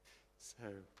So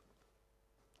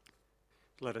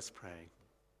let us pray.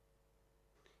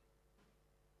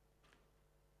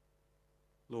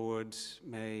 Lord,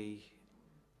 may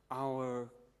our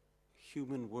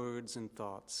human words and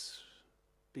thoughts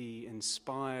be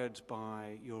inspired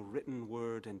by your written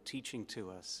word and teaching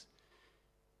to us,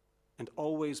 and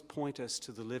always point us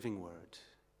to the living word,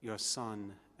 your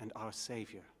Son and our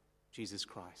Savior, Jesus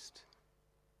Christ.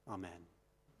 Amen.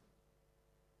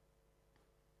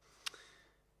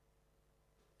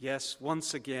 Yes,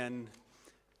 once again,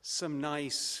 some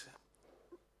nice,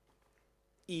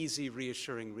 easy,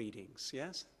 reassuring readings,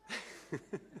 yes?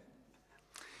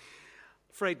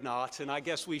 Afraid not, and I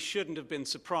guess we shouldn't have been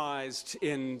surprised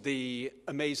in the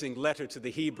amazing letter to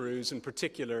the Hebrews in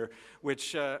particular,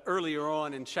 which earlier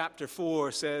on in chapter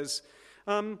 4 says,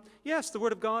 yes, the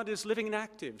word of God is living and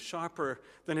active, sharper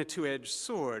than a two-edged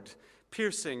sword,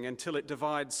 piercing until it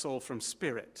divides soul from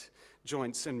spirit,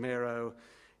 joints and marrow.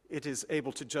 It is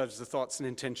able to judge the thoughts and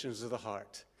intentions of the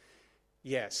heart.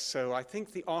 Yes, so I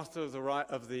think the author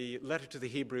of the letter to the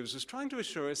Hebrews was trying to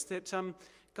assure us that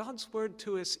God's word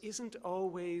to us isn't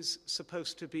always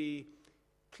supposed to be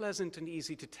pleasant and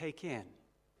easy to take in,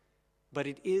 but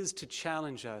it is to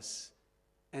challenge us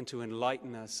and to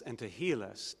enlighten us and to heal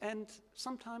us. And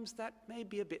sometimes that may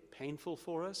be a bit painful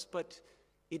for us, but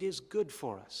it is good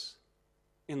for us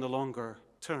in the longer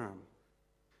term.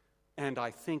 And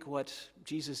I think what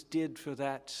Jesus did for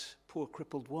that poor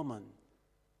crippled woman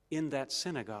in that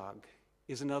synagogue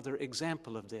is another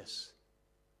example of this.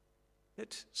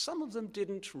 That some of them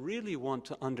didn't really want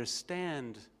to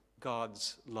understand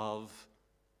God's love,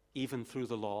 even through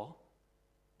the law,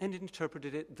 and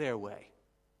interpreted it their way.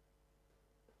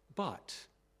 But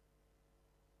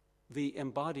the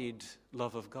embodied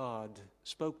love of God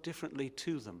spoke differently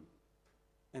to them,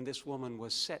 and this woman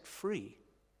was set free.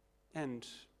 And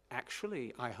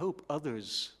actually, I hope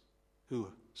others who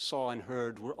saw and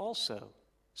heard were also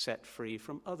set free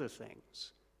from other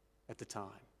things at the time.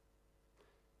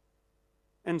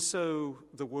 And so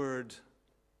the word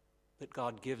that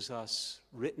God gives us,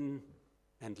 written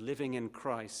and living in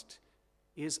Christ,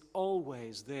 is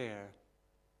always there.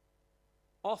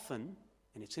 Often,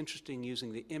 and it's interesting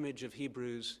using the image of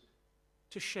Hebrews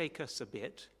to shake us a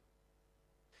bit,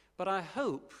 but I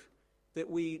hope that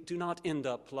we do not end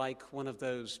up like one of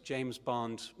those James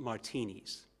Bond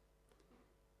martinis,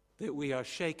 that we are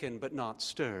shaken but not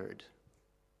stirred.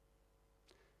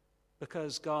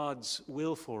 Because God's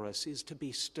will for us is to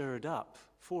be stirred up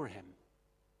for him,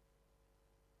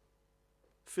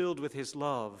 filled with his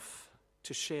love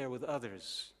to share with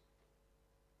others.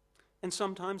 And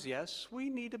sometimes, yes, we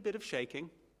need a bit of shaking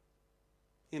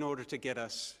in order to get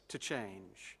us to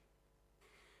change.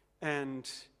 And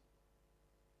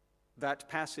that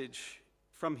passage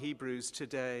from Hebrews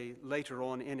today, later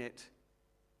on in it,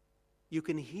 you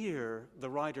can hear the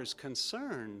writer's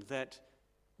concern that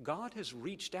God has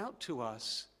reached out to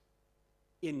us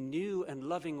in new and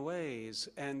loving ways,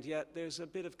 and yet there's a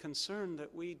bit of concern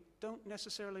that we don't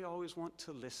necessarily always want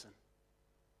to listen.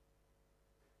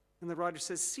 And the writer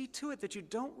says, see to it that you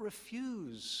don't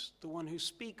refuse the one who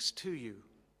speaks to you.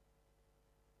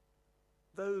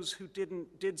 Those who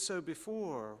did so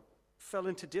before fell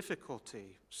into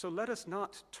difficulty, so let us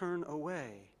not turn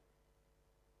away.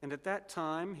 And at that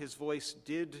time, his voice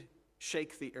did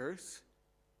shake the earth,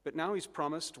 but now he's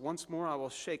promised, once more I will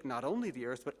shake not only the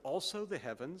earth, but also the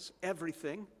heavens,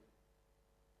 everything.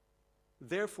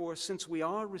 Therefore, since we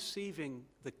are receiving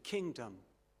the kingdom,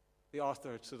 the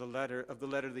author to the letter of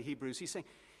the Hebrews, he's saying,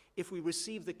 if we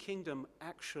receive the kingdom,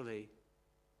 actually,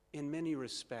 in many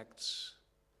respects,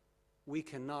 we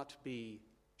cannot be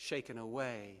shaken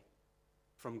away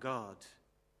from God.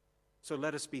 So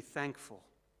let us be thankful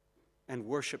and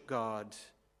worship God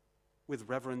with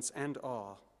reverence and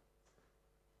awe.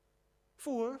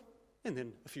 For, and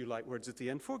then a few light words at the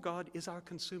end, for God is our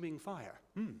consuming fire.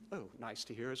 Oh, nice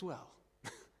to hear as well.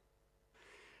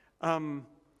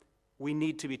 We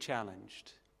need to be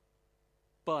challenged,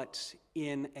 but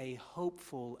in a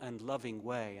hopeful and loving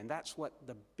way. And that's what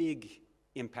the big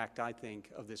impact, I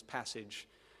think, of this passage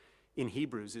in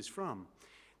Hebrews is from.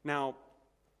 Now,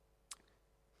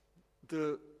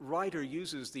 the writer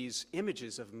uses these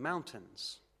images of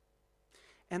mountains,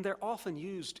 and they're often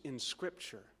used in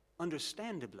Scripture.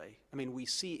 Understandably, I mean, we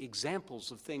see examples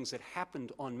of things that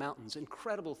happened on mountains,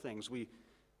 incredible things. We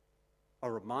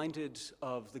are reminded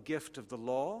of the gift of the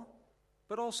law,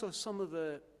 but also some of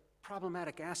the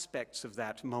problematic aspects of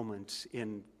that moment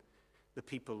in the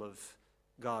people of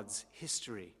God's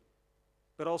history.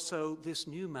 But also this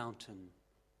new mountain,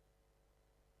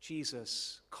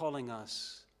 Jesus calling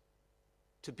us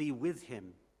to be with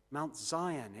him Mount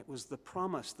Zion. It was the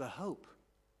promise, the hope.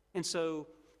 And so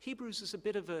Hebrews is a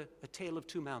bit of a tale of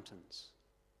two mountains.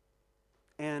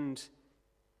 And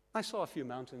I saw a few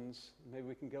mountains. Maybe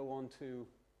we can go on to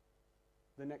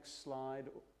the next slide,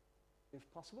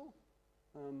 if possible.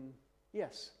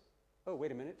 Yes. Oh,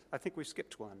 wait a minute. I think we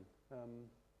skipped one.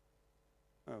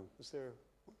 Is there...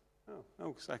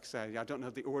 Oh, like I say, I don't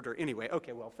know the order. Anyway,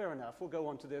 okay, well, fair enough. We'll go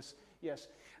on to this. Yes.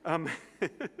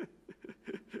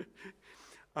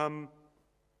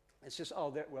 It's just,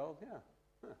 yeah.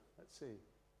 Let's see.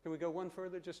 Can we go one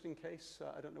further just in case?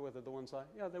 I don't know whether the ones I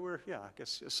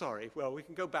guess, sorry. Well, we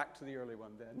can go back to the early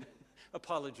one then.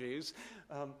 Apologies.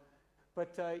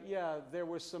 There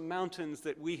were some mountains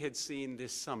that we had seen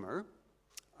this summer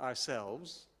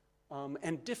ourselves,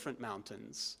 and different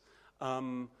mountains.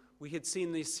 We had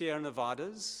seen the Sierra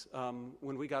Nevadas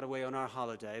when we got away on our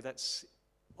holiday. That's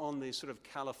on the sort of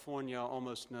California,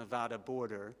 almost Nevada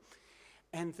border.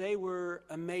 And they were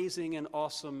amazing and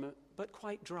awesome, but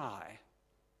quite dry.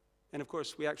 And of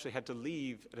course, we actually had to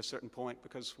leave at a certain point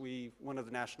because one of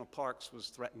the national parks was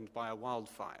threatened by a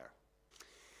wildfire.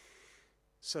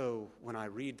 So when I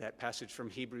read that passage from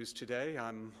Hebrews today,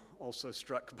 I'm also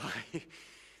struck by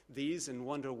these and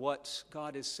wonder what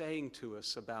God is saying to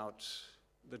us about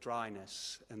the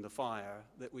dryness and the fire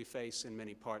that we face in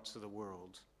many parts of the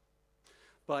world.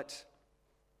 But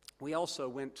we also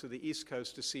went to the East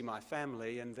Coast to see my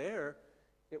family, and there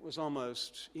it was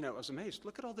almost, I was amazed.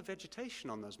 Look at all the vegetation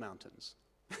on those mountains.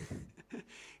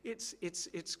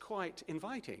 It's quite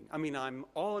inviting. I mean, I'm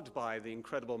awed by the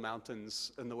incredible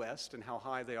mountains in the West and how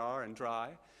high they are and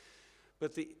dry.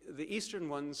 But the eastern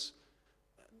ones,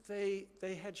 they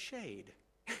had shade.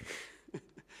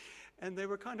 And they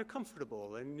were kind of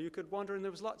comfortable, and you could wander, and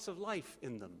there was lots of life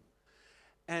in them.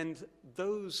 And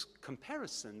those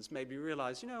comparisons made me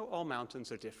realize, all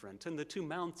mountains are different. And the two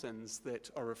mountains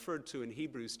that are referred to in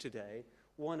Hebrews today,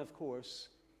 one, of course,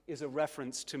 is a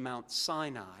reference to Mount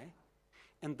Sinai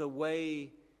and the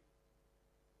way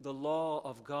the law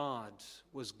of God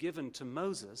was given to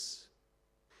Moses.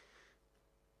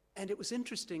 And it was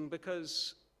interesting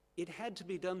because it had to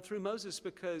be done through Moses,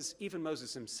 because even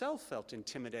Moses himself felt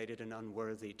intimidated and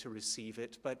unworthy to receive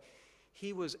it. But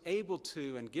he was able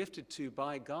to and gifted to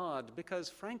by God because,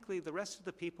 frankly, the rest of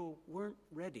the people weren't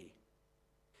ready.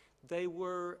 They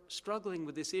were struggling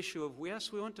with this issue of,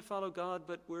 yes, we want to follow God,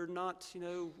 but we're not,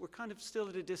 we're kind of still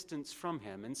at a distance from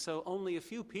him. And so only a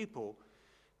few people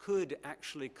could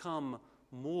actually come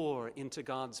more into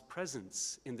God's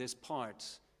presence in this part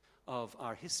of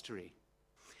our history.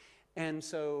 And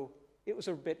so it was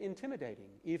a bit intimidating,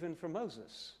 even for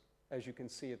Moses. As you can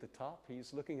see at the top,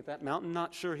 he's looking at that mountain,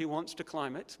 not sure he wants to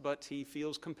climb it, but he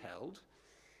feels compelled.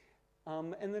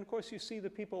 And then, of course, you see the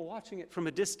people watching it from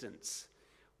a distance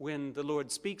when the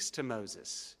Lord speaks to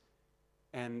Moses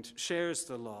and shares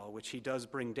the law, which he does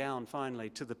bring down finally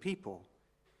to the people.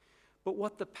 But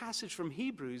what the passage from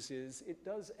Hebrews is, it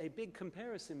does a big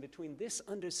comparison between this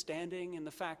understanding and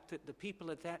the fact that the people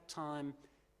at that time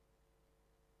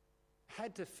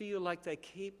had to feel like they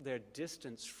keep their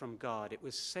distance from God. It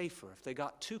was safer. If they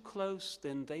got too close,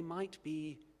 then they might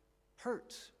be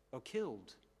hurt or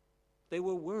killed. They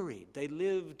were worried. They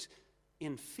lived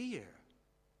in fear,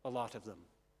 a lot of them.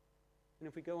 And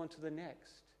if we go on to the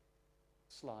next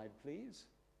slide, please.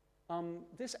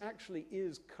 This actually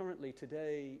is currently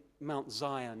today Mount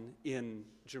Zion in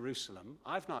Jerusalem.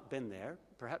 I've not been there.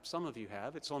 Perhaps some of you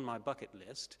have. It's on my bucket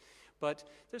list. But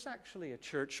there's actually a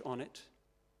church on it.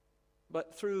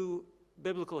 But through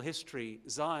biblical history,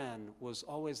 Zion was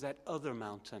always that other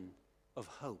mountain of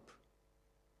hope,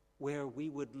 where we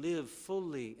would live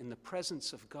fully in the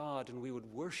presence of God and we would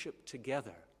worship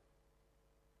together.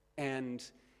 And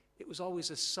it was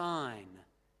always a sign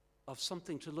of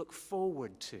something to look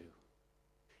forward to.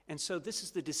 And so this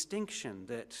is the distinction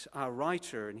that our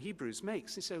writer in Hebrews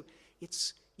makes. And so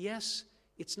it's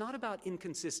not about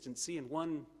inconsistency. And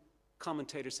one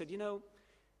commentator said,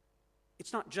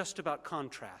 it's not just about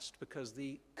contrast, because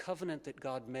the covenant that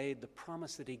God made, the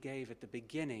promise that he gave at the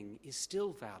beginning, is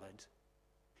still valid.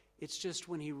 It's just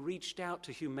when he reached out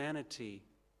to humanity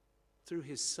through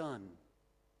his Son,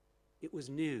 it was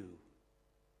new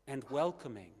and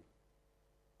welcoming.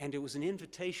 And it was an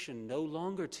invitation no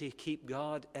longer to keep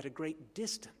God at a great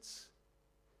distance,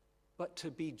 but to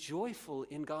be joyful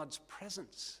in God's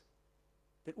presence,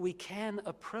 that we can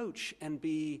approach and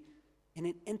be in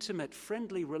an intimate,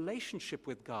 friendly relationship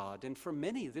with God. And for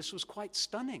many, this was quite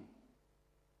stunning.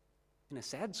 In a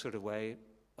sad sort of way,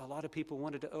 a lot of people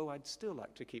wanted to, I'd still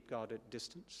like to keep God at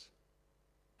distance.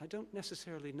 I don't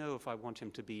necessarily know if I want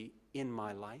him to be in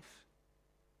my life.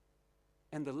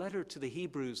 And the letter to the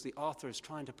Hebrews, the author is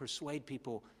trying to persuade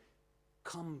people,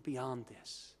 come beyond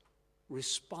this.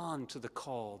 Respond to the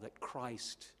call that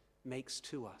Christ makes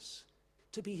to us,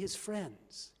 to be his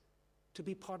friends, to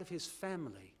be part of his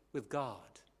family with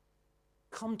God.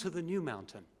 Come to the new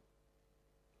mountain,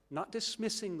 not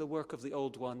dismissing the work of the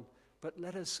old one, but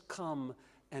let us come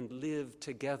and live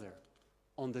together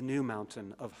on the new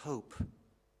mountain of hope.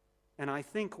 And I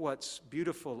think what's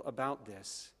beautiful about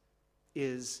this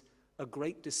is a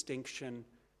great distinction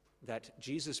that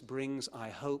Jesus brings, I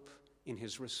hope, in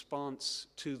his response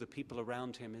to the people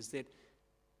around him, is that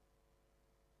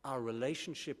our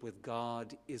relationship with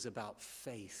God is about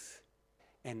faith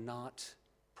and not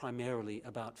primarily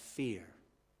about fear.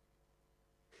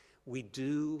 We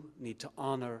do need to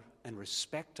honor and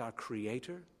respect our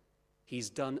Creator. He's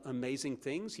done amazing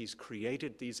things. He's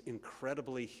created these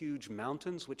incredibly huge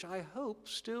mountains, which I hope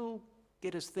still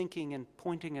get us thinking and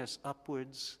pointing us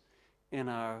upwards in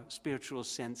our spiritual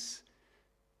sense.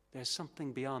 There's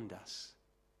something beyond us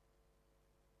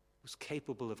who's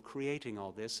capable of creating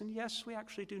all this. And yes, we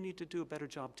actually do need to do a better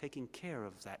job taking care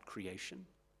of that creation.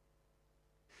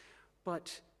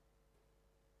 But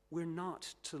we're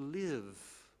not to live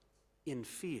in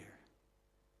fear.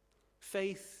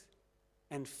 Faith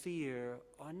and fear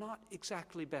are not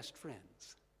exactly best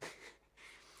friends.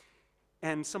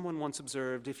 And someone once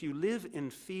observed, if you live in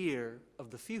fear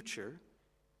of the future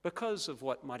because of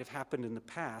what might have happened in the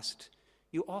past,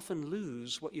 you often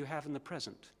lose what you have in the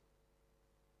present.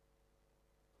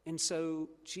 And so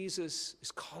Jesus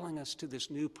is calling us to this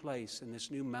new place and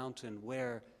this new mountain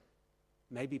where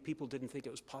maybe people didn't think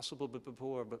it was possible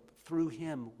before, but through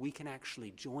him we can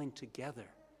actually join together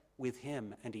with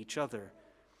him and each other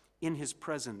in his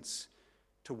presence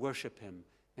to worship him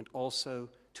and also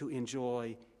to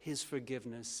enjoy his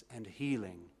forgiveness and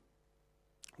healing.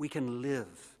 We can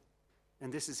live,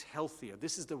 and this is healthier.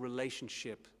 This is the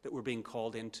relationship that we're being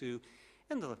called into.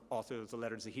 And the author of the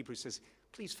letter to the Hebrews says,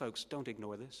 please, folks, don't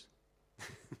ignore this.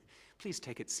 Please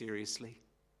take it seriously.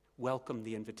 Welcome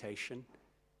the invitation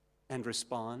and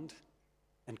respond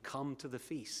and come to the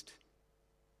feast.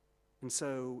 And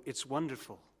so it's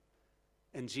wonderful.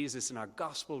 And Jesus in our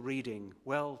gospel reading,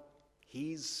 well,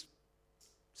 he's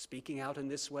speaking out in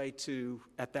this way too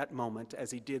at that moment,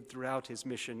 as he did throughout his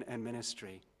mission and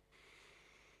ministry.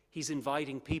 He's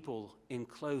inviting people in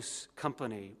close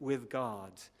company with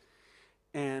God.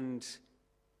 And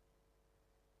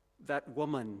that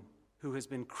woman who has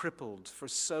been crippled for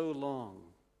so long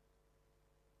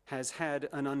has had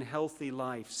an unhealthy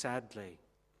life, sadly.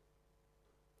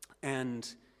 And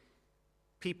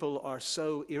people are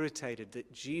so irritated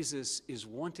that Jesus is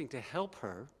wanting to help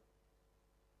her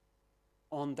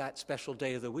on that special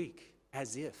day of the week,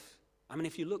 as if. I mean,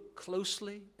 if you look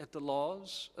closely at the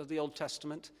laws of the Old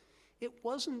Testament, it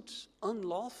wasn't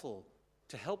unlawful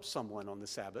to help someone on the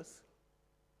Sabbath.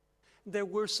 There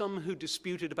were some who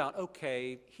disputed about,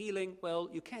 okay, healing, well,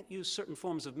 you can't use certain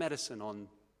forms of medicine on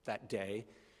that day,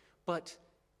 but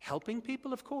helping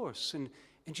people, of course. And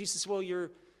Jesus says, well,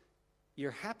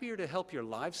 you're happier to help your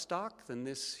livestock than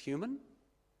this human?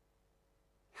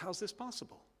 How's this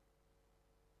possible?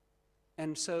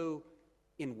 And so,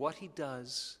 in what he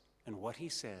does and what he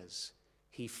says,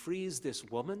 he frees this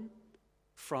woman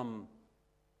from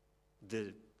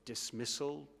the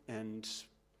dismissal and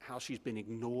how she's been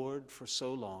ignored for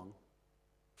so long,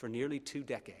 for nearly 2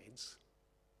 decades.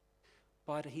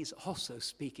 But he's also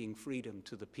speaking freedom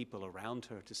to the people around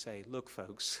her to say, look,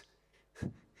 folks,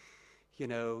 you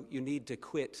know, you need to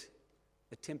quit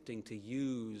attempting to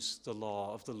use the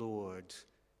law of the Lord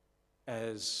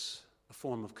as a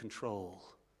form of control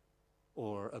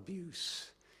or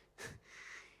abuse.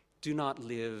 Do not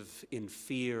live in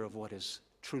fear of what is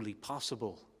truly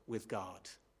possible with God,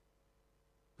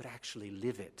 but actually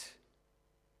live it.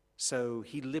 So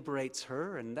he liberates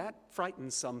her, and that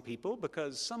frightens some people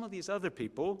because some of these other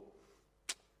people,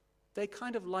 they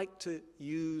kind of like to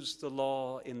use the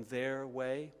law in their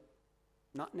way,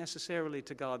 not necessarily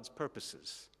to God's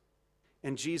purposes.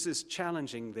 And Jesus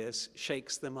challenging this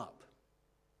shakes them up.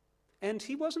 And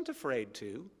he wasn't afraid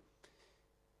to.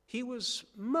 He was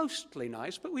mostly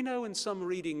nice, but we know in some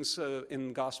readings in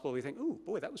the gospel we think, oh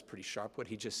boy, that was pretty sharp what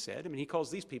he just said. I mean, he calls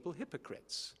these people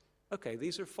hypocrites. Okay,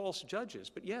 these are false judges,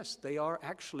 but yes, they are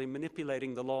actually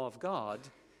manipulating the law of God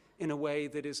in a way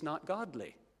that is not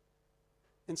godly.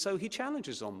 And so he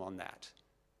challenges them on that.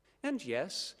 And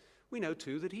yes, we know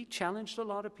too that he challenged a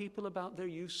lot of people about their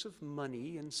use of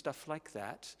money and stuff like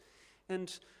that.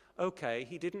 And okay,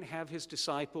 he didn't have his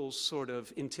disciples sort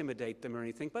of intimidate them or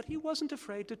anything, but he wasn't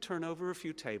afraid to turn over a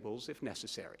few tables if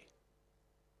necessary.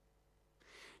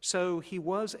 So he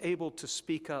was able to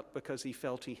speak up because he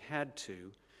felt he had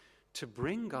to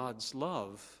bring God's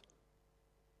love,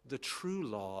 the true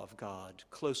law of God,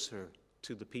 closer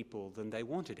to the people than they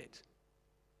wanted it.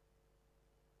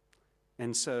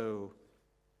 And so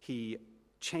he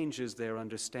changes their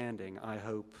understanding, I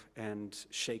hope, and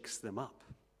shakes them up.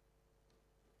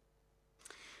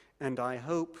 And I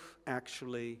hope,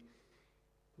 actually,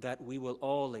 that we will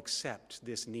all accept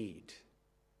this need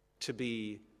to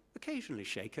be occasionally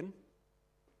shaken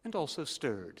and also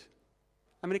stirred.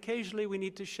 I mean, occasionally we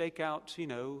need to shake out,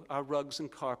 our rugs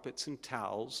and carpets and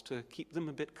towels to keep them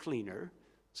a bit cleaner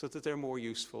so that they're more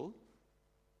useful.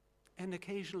 And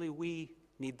occasionally we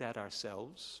need that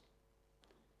ourselves.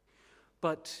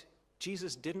 But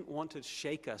Jesus didn't want to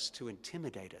shake us to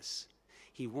intimidate us.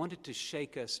 He wanted to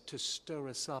shake us to stir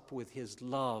us up with his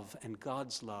love and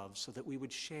God's love so that we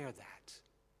would share that.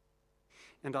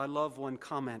 And I love one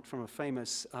comment from a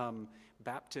famous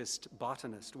Baptist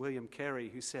botanist, William Carey,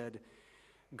 who said,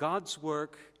 "God's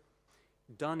work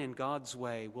done in God's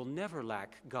way will never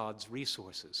lack God's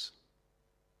resources."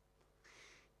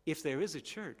 If there is a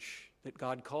church that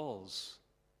God calls,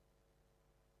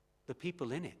 the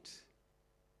people in it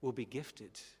will be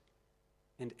gifted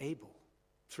and able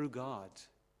through God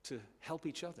to help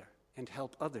each other and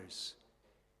help others.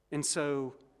 And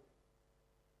so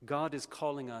God is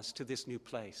calling us to this new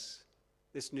place,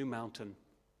 this new mountain,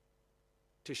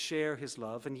 to share his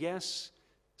love. And yes,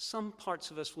 some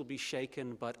parts of us will be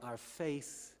shaken, but our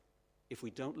faith, if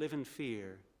we don't live in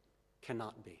fear,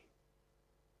 cannot be.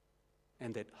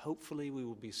 And that hopefully we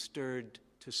will be stirred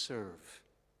to serve,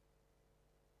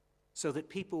 so that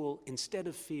people, instead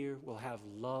of fear, will have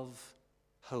love,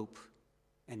 hope,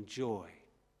 and joy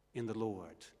in the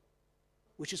Lord,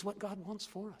 which is what God wants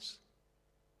for us.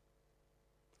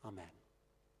 Amen.